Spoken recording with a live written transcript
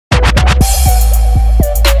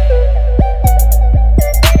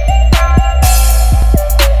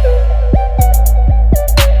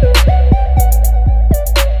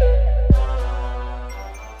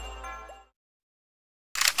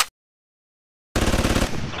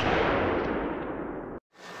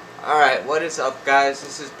What is up, guys?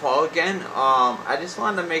 This is Paul again. I just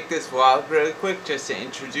wanted to make this vlog really quick just to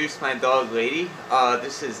introduce my dog Lady.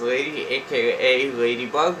 This is Lady, aka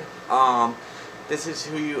Ladybug. This is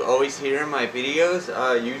who you always hear in my videos,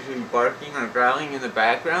 usually barking or growling in the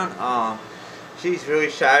background. She's really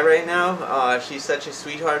shy right now. She's such a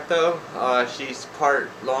sweetheart though. She's part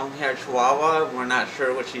long-haired Chihuahua. We're not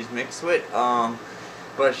sure what she's mixed with.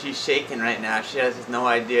 But she's shaking right now. She has no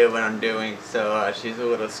idea what I'm doing, so she's a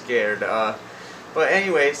little scared. But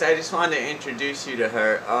anyways, I just wanted to introduce you to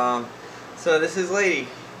her. So this is Lady.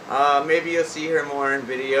 Maybe you'll see her more in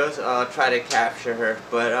videos. I'll try to capture her.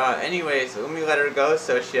 But anyways, let me let her go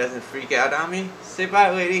so she doesn't freak out on me. Say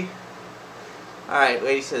bye, Lady. Alright,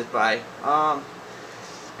 Lady says bye.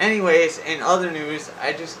 Anyways, in other news,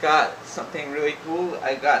 I just got something really cool.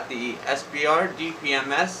 I got the SBR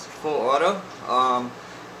DPMS full auto.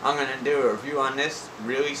 I'm gonna do a review on this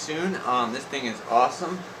really soon. This thing is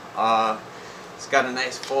awesome. It's got a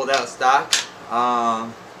nice fold out stock.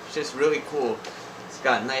 It's just really cool. It's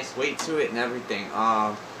got nice weight to it and everything.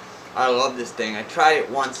 I love this thing. I tried it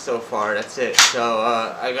once so far, that's it. So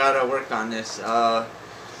I gotta work on this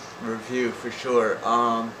review for sure.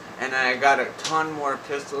 And I got a ton more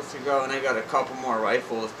pistols to go, and I got a couple more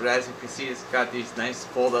rifles. But as you can see, it's got these nice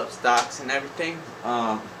fold up stocks and everything.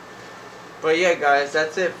 But yeah, guys,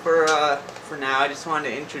 that's it for now. I just wanted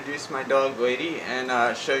to introduce my dog Lady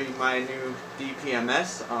and show you my new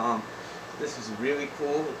DPMS. This is really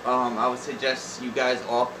cool. I would suggest you guys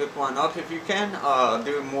all pick one up if you can. I'll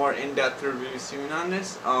do a more in-depth review soon on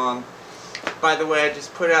this. By the way, I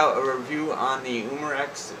just put out a review on the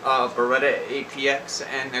Umarex Beretta APX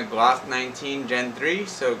and the Glock 19 Gen 3,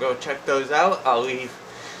 so go check those out. I'll leave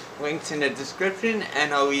links in the description,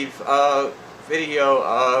 and I'll leave video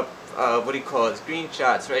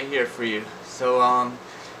screenshots right here for you. So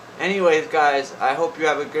anyways, guys, I hope you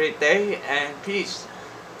have a great day, and peace.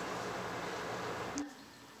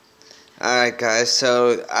 Alright, guys,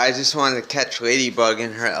 so I just wanted to catch Ladybug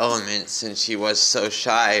in her element since she was so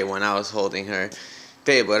shy when I was holding her.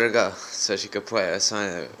 Babe, let her go so she could play. I just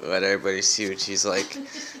wanted to let everybody see what she's like.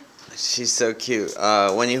 She's so cute.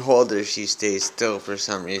 When you hold her, she stays still for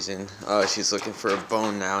some reason. Oh, she's looking for a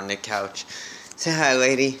bone now on the couch. Say hi,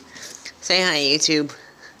 Lady. Say hi, YouTube.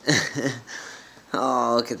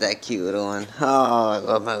 Oh, look at that cute little one. Oh, I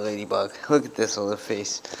love my Ladybug. Look at this little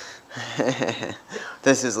face.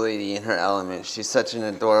 This is Lady in her element. She's such an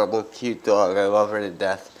adorable, cute dog. I love her to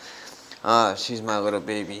death. She's my little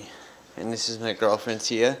baby. And this is my girlfriend,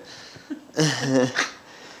 Tia. Look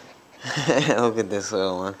at this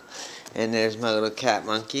little one. And there's my little cat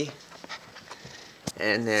monkey.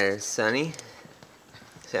 And there's Sunny.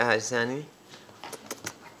 Say hi, Sunny.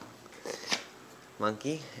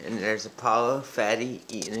 Monkey. And there's Apollo, fatty,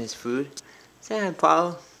 eating his food. Say hi,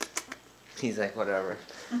 Apollo. He's like, whatever.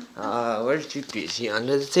 Where's Droopy? Is he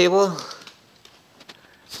under the table?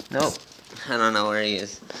 Nope. I don't know where he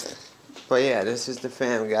is. But yeah, this is the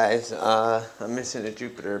fam, guys. I'm missing a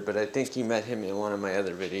Jupiter, but I think you met him in one of my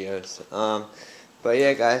other videos. But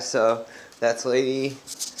yeah, guys, so that's Lady,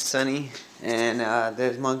 Sunny, and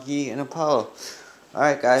there's Monkey and Apollo.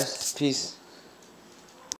 Alright, guys. Peace.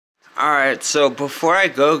 Alright, so before I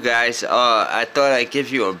go, guys, I thought I'd give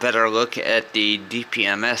you a better look at the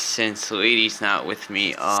DPMS since Lady's not with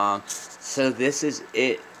me. So this is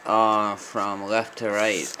it from left to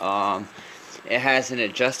right. It has an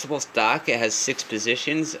adjustable stock. It has 6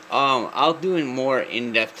 positions. I'll do a more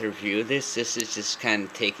in-depth review of this. This is just kind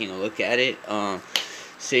of taking a look at it.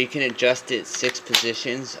 So you can adjust it 6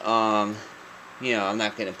 positions. You know, I'm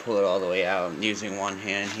not going to pull it all the way out. I'm using one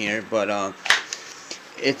hand here, but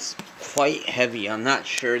it's quite heavy. I'm not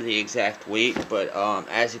sure the exact weight, but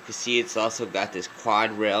as you can see, it's also got this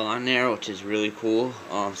quad rail on there, which is really cool.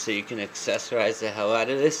 So you can accessorize the hell out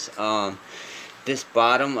of this. This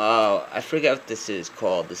bottom, I forget what this is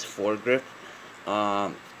called, this foregrip,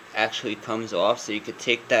 actually comes off, so you could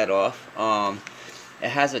take that off. It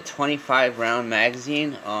has a 25 round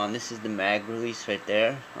magazine. This is the mag release right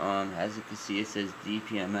there. As you can see, it says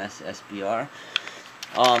DPMS SBR.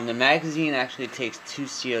 The magazine actually takes 2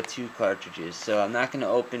 CO2 cartridges, so I'm not going to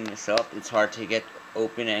open this up. It's hard to get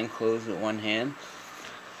open and closed with one hand.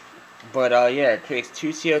 But yeah, it takes 2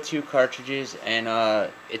 CO2 cartridges, and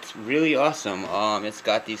it's really awesome. It's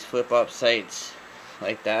got these flip-up sights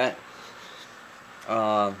like that.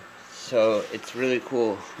 So it's really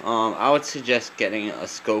cool. I would suggest getting a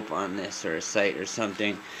scope on this or a sight or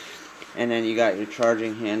something. And then you got your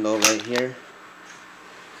charging handle right here.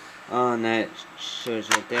 And that shows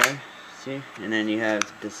right there, see? And then you have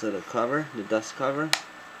this little cover, the dust cover,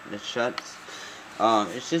 that shuts.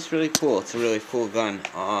 It's just really cool. It's a really cool gun.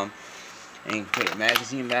 and you can put your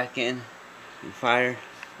magazine back in and fire.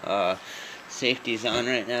 Safety's on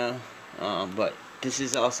right now, but this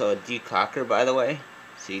is also a decocker, by the way,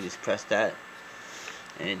 so you just press that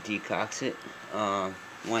and it decocks it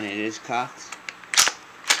when it is cocked.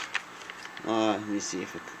 Let me see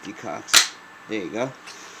if it decocks. There you go.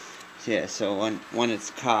 So yeah, so when it's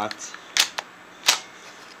cocked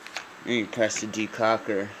and you press the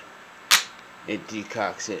decocker, it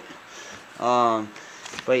decocks it.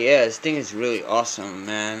 But yeah, this thing is really awesome,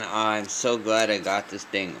 man. I'm so glad I got this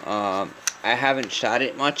thing. I haven't shot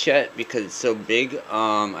it much yet because it's so big.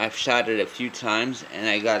 I've shot it a few times, and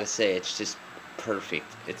I gotta say, it's just perfect.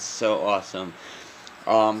 It's so awesome.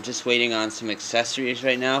 Just waiting on some accessories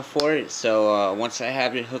right now for it. So once I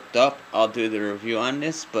have it hooked up, I'll do the review on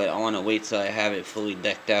this. But I want to wait till I have it fully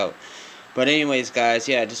decked out. But anyways, guys,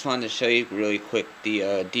 yeah, I just wanted to show you really quick the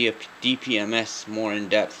DPMS more in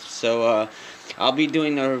depth. So I'll be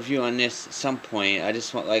doing a review on this at some point. I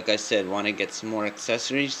just want, like I said, want to get some more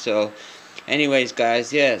accessories. So anyways,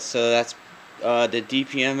 guys, yeah, so that's the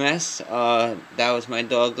DPMS. That was my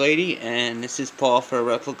dog lady, and this is Paul for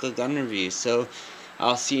Replica Gun Review. So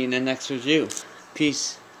I'll see you in the next review.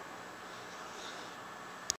 Peace.